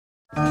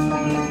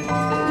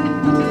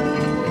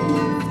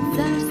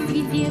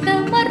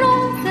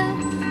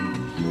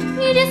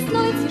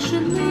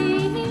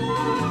тишины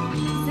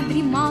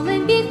задремала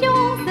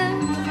береза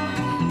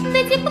до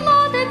тепла,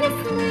 до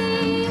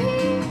весны.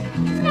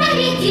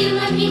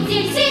 Нарядила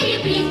метель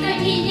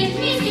серебристами, нет,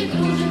 вместе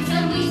кружимся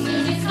мы,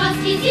 снежной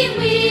сказки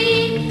зимы.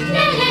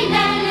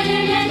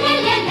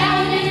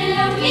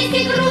 Ля-ля-ля-ля-ля-ля-ля-ля-ля-ля, вместе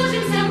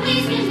кружимся мы,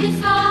 снежной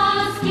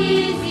сказки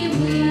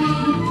зимы.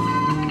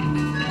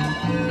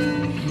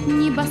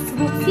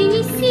 Небосвод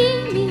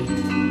синий-синий,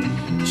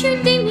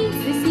 чуть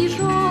дымится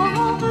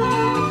снежок,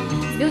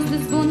 звезды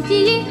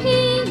звонкие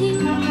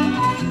линии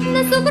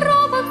на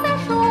сугробах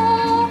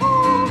зажег.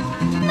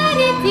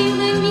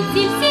 Нарядила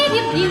метель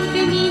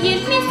серебринками,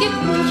 вместе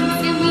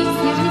кружимся мы в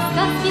снежной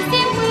сказке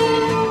зимы.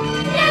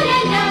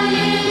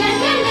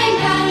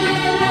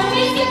 Ля-ля-ля-ля-ля-ля-ля-ля-ля,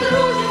 вместе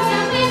кружимся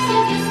мы в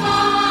снежной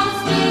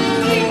сказке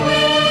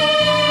зимы.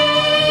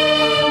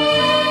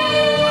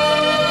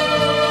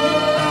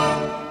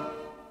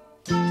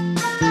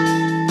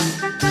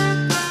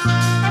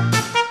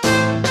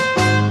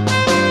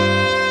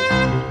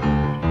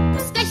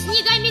 Пускай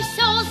снегами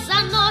все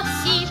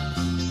заносит,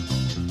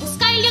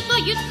 пускай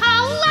летуют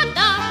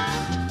холода,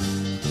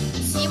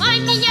 зима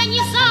меня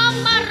не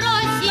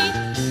заморозит,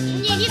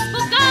 мне не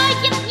испугает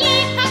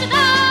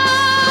никогда.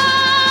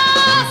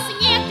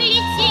 Снег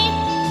летит,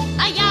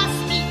 а я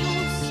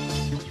смеюсь,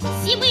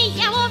 зимы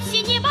я вовсе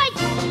не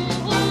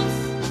боюсь.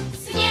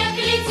 Снег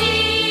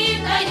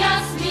летит, а я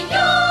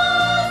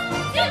смеюсь,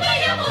 зимы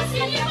я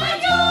вовсе не боюсь.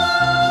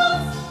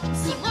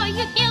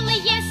 Зимою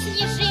белые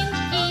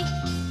снежинки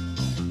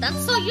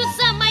танцуют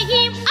за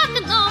моим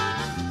окном,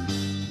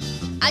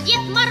 а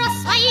Дед Мороз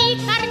свои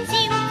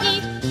картинки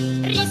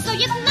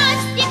рисует на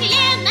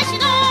стекле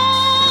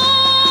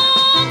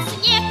ночном.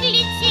 Снег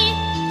летит,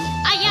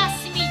 а я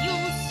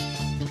смеюсь,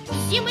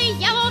 зимы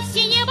я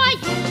вовсе не боюсь.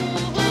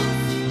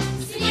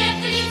 Снег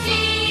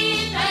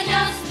летит, а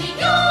я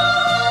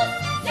смеюсь,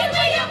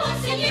 зимы я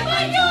вовсе не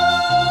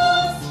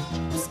боюсь.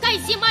 Пускай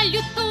зима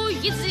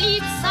лютует,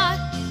 злится,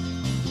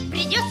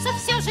 придется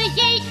все же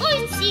ей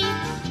уйти.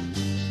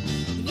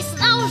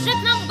 Весна уже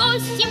к нам в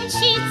гости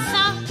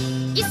мчится,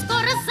 и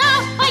скоро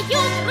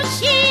запоют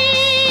ручьи.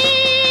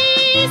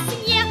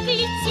 Снег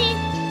летит,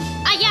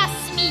 а я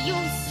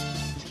смеюсь,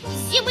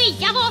 зимы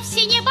я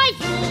вовсе не боюсь.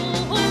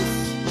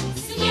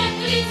 Снег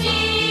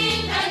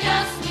летит, а я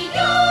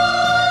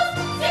смеюсь,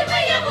 зимы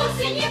я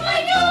вовсе не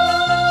боюсь.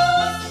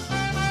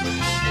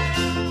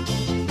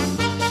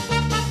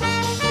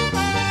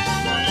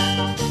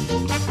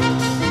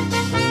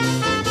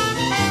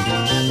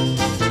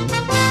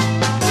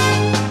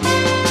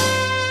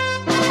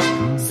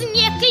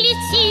 Снег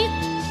летит,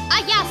 а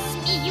я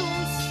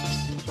смеюсь,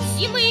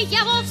 зимы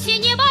я вовсе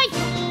не боюсь.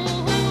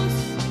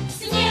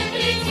 Снег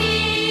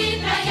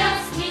летит, а я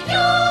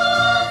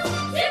смеюсь,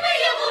 зимы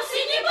я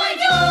вовсе не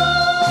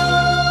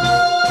боюсь.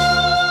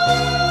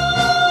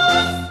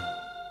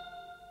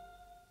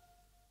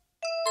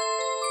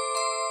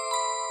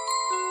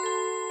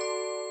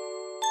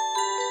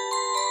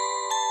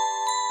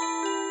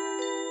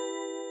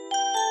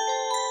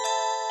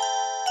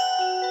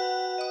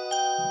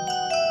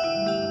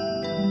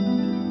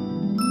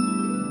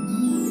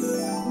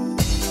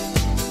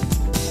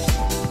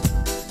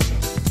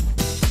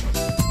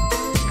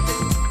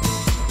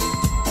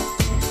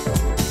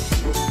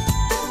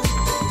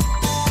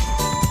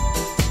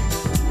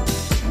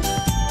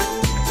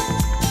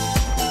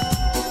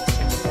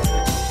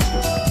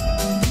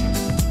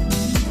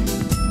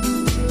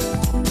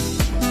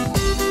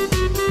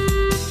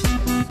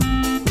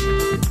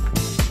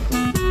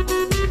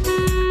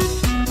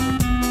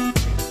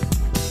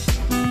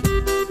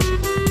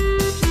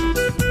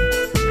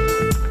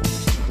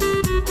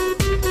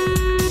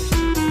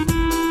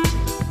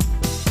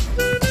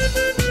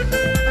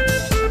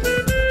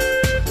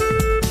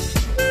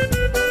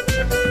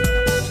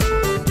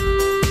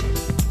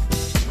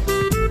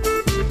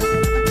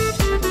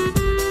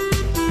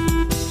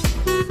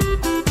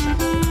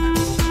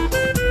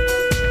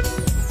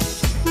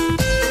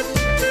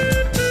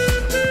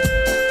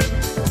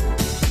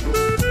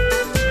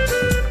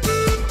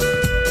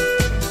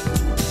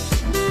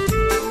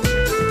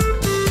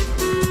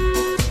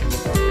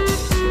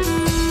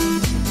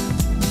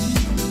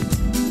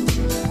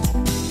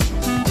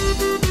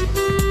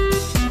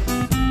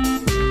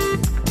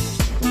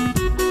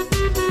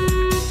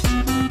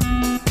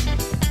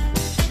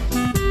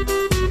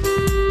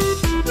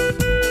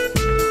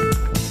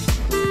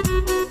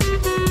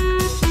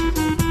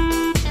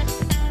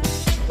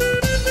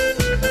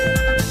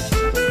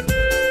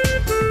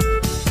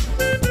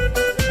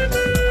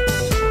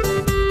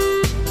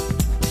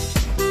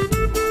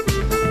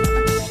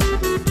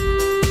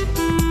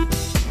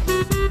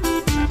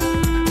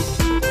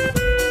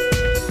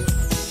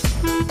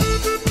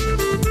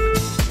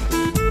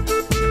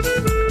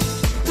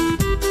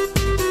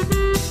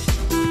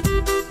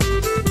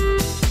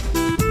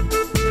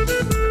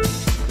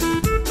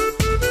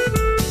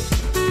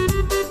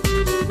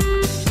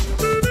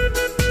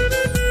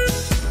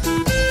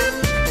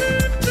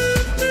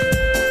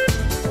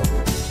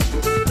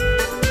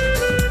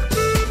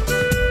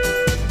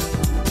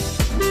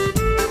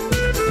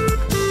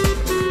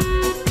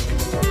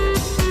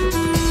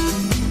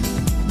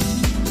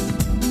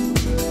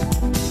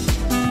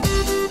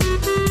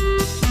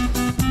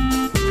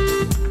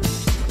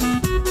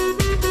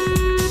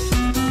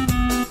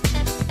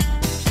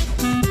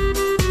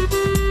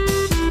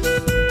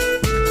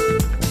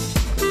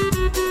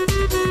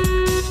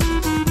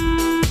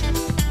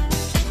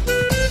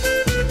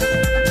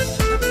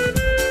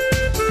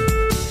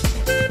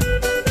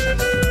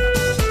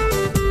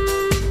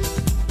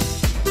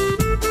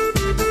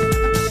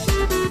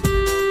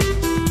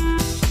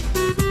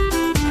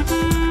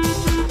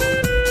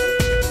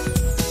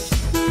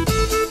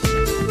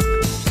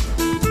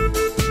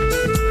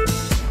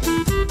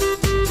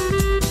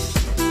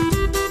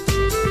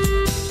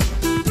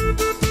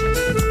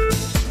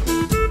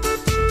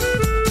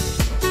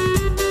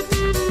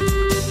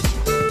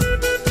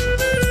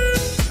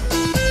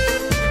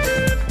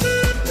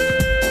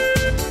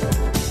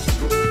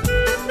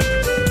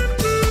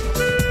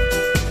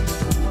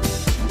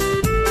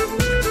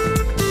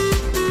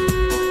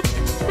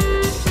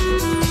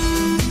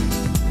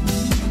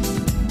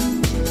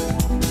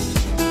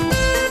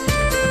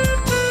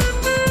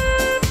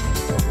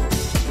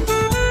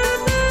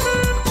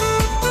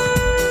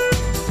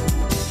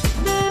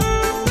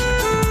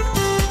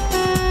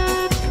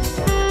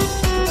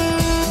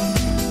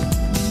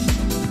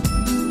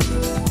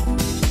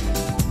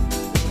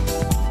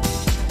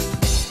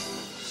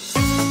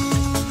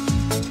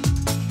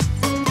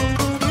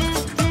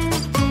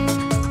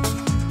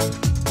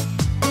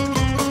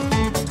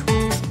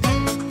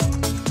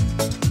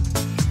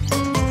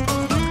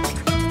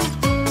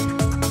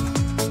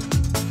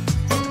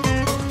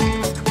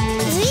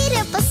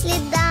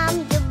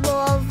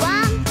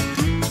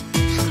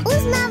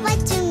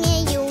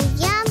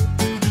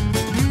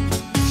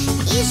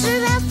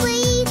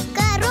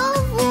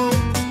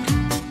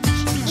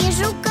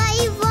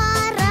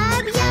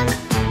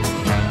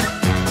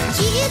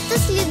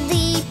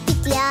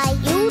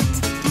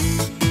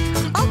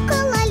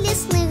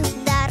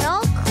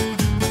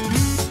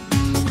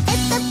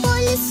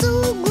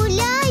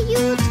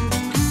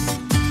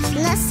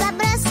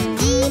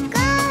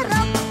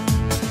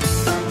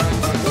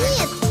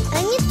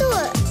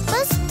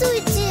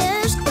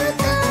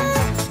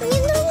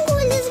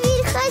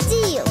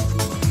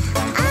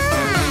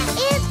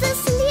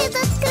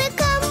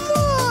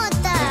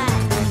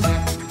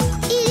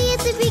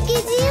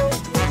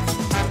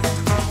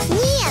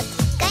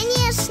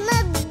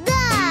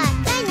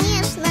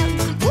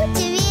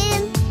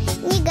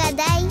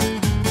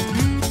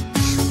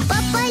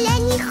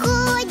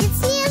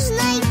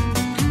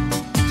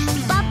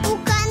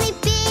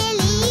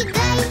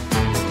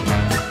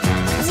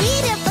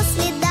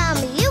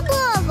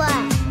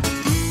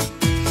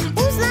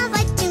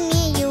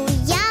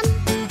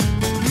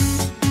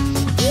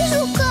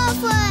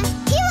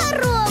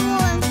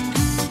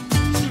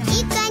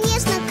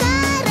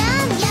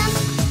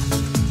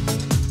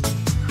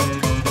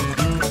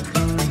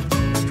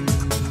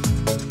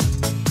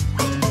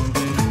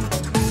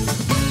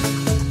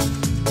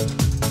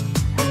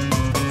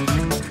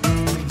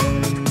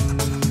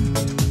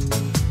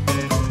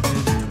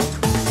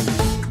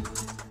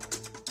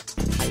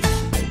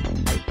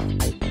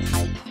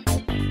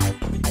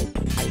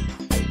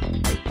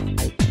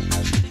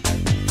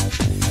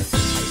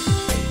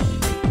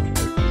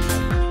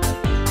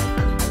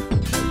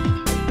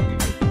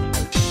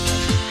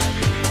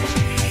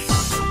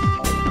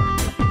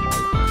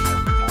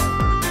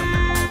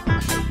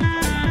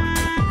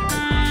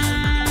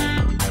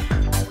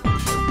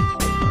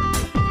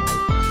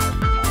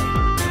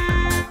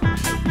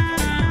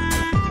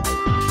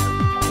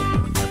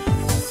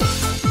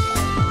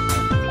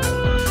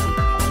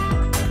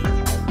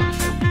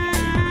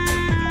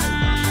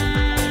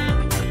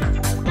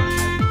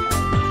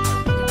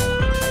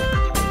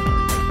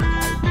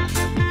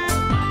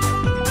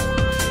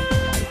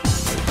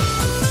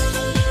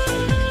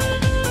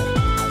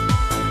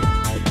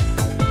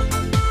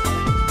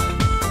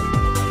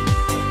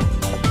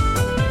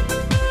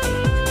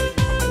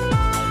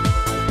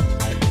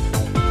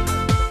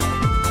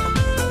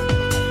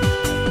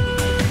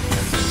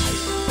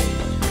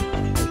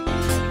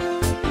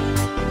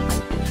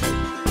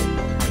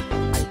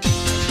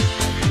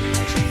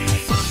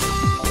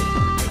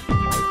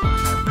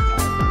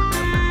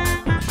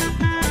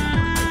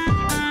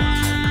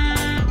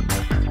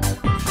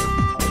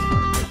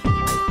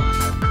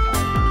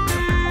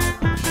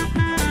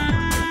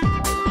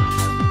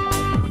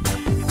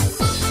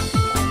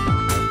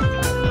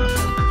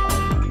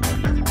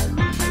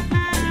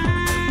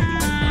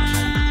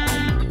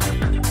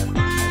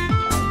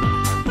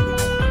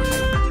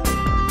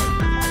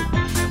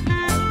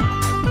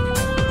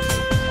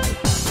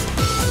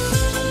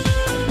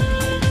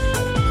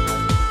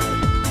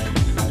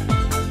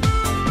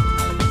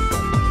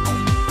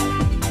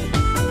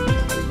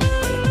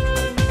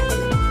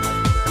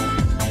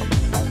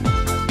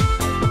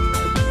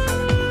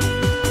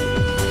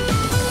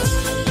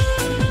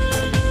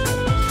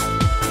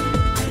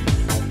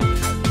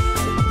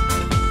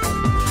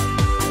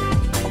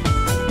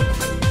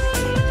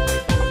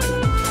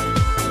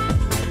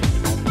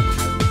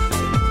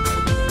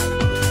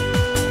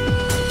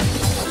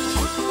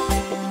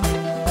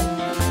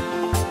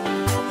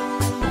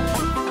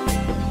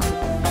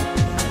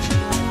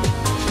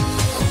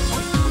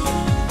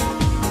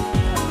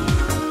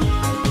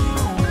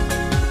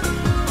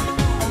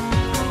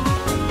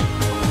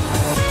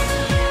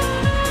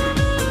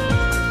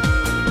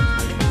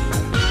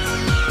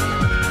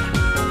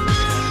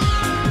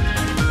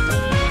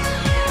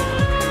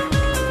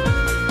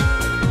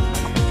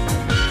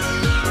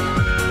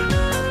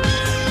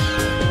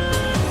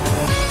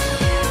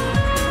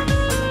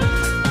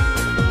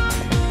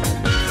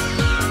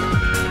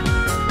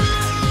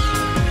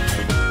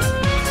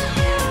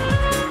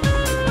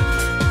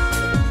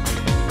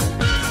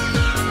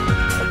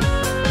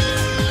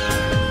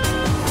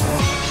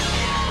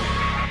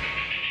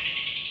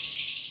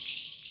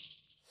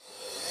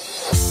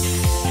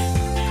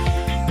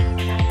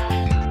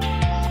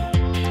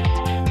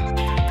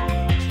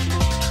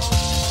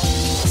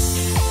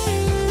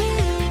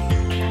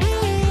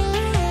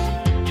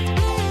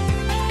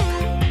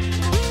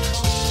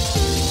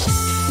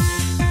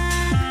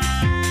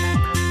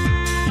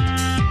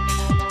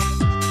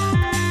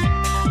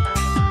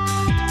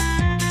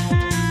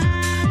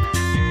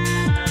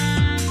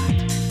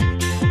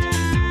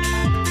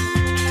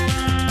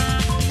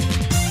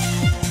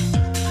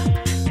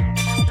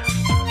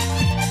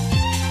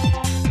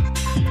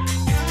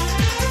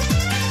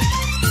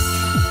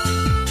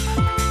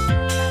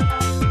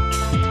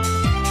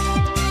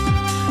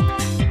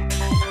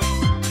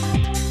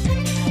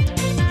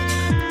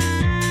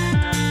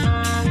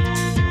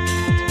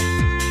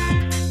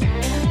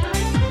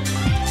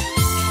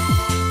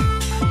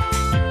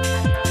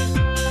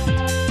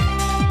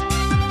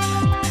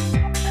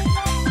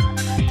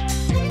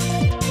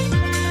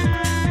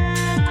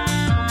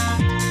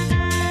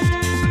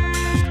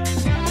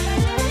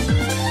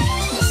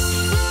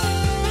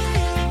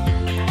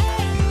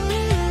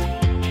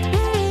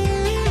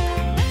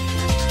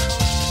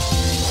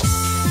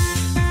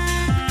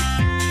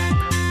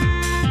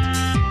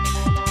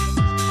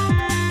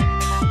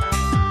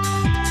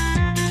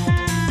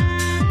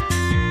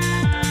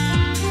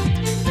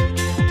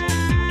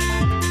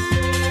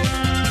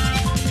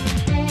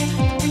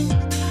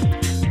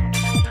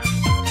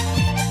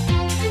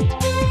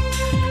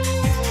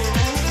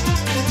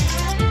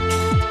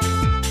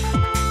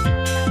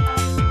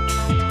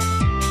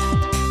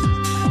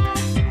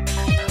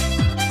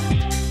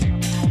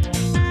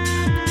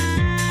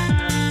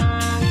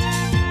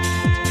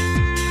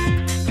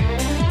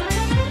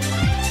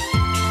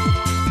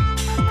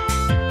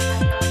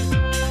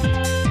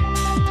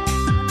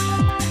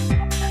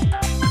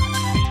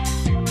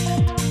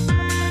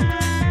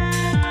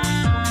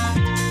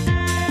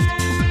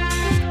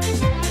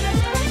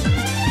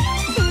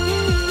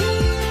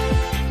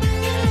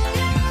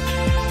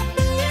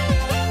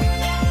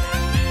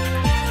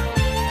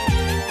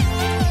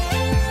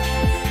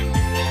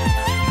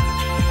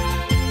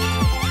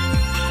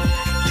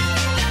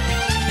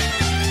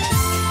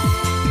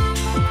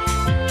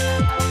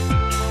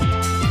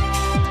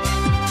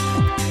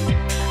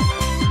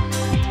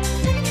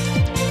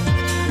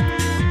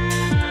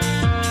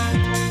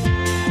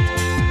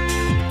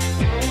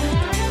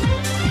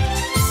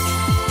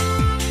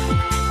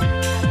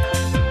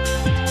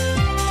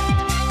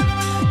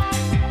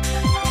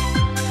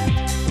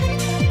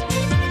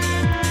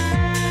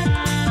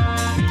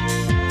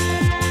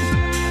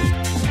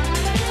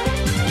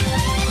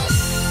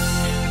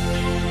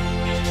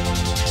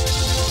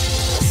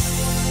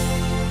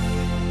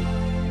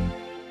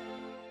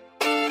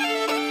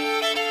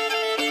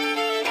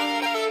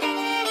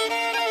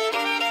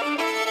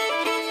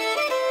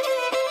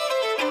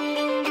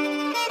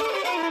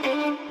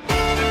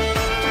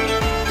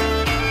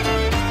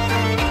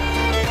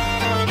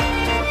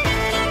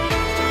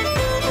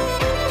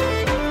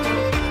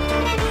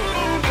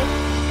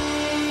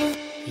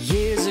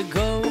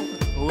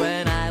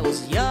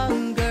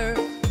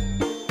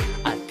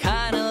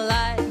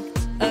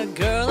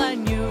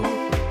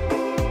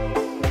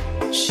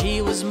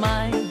 She was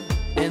mine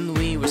and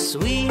we were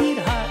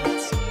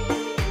sweethearts.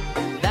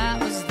 That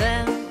was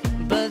then,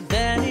 but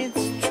then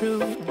it's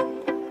true.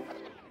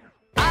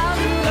 I'm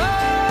in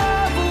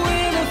love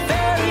with a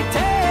fairy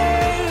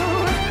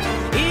tale,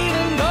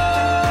 even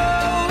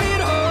though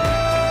it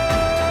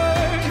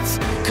hurts.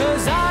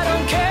 'Cause I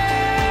don't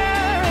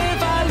care if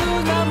I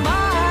lose my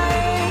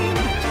mind,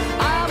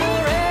 I'm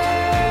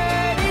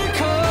already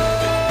cursed.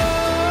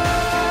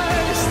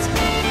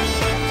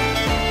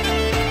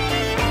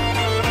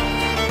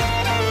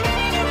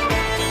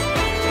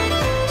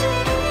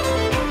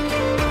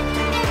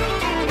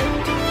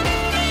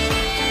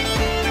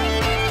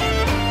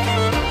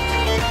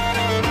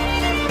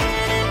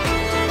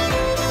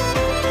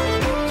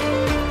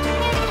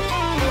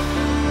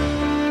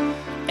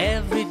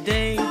 Every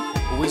day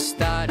we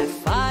started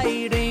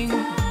fighting.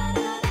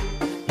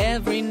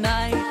 Every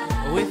night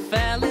we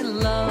fell in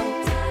love.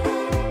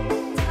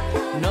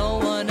 No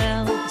one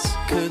else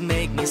could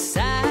make me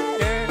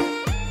sadder,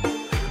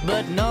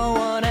 but no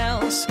one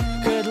else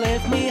could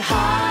lift me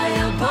high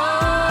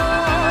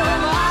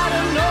above. I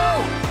don't know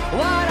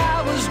what I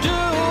was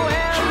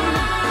doing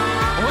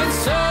when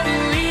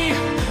suddenly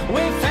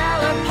we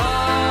fell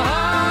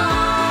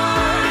apart.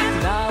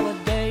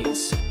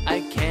 Nowadays I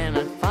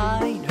cannot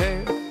find her,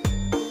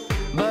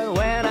 but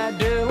when I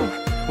do,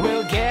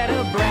 we'll get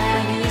a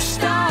brand new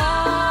start.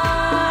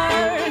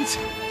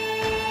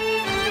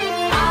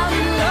 I'm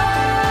in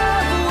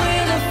love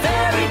with a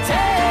fairy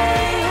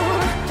tale,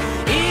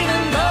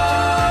 even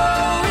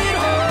though it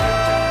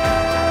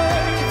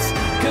hurts.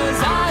 'Cause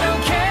I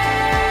don't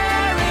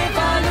care if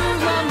I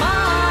lose my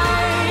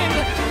mind,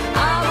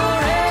 I'm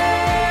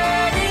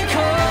already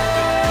cursed.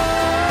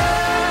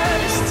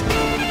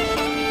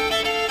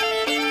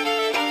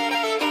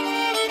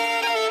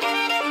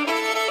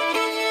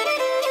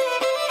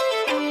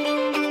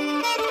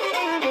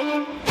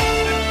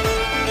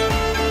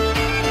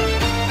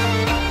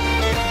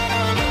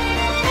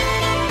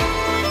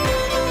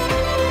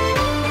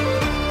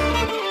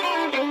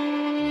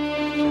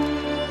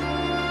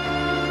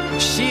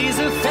 She's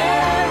a fairy